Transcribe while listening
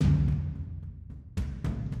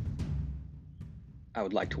I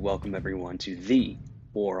would like to welcome everyone to the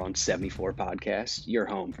War on 74 podcast, your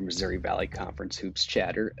home for Missouri Valley Conference hoops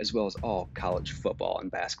chatter, as well as all college football and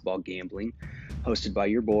basketball gambling, hosted by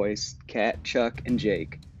your boys, Kat, Chuck, and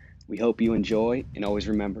Jake. We hope you enjoy, and always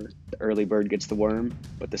remember, the early bird gets the worm,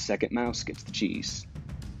 but the second mouse gets the cheese.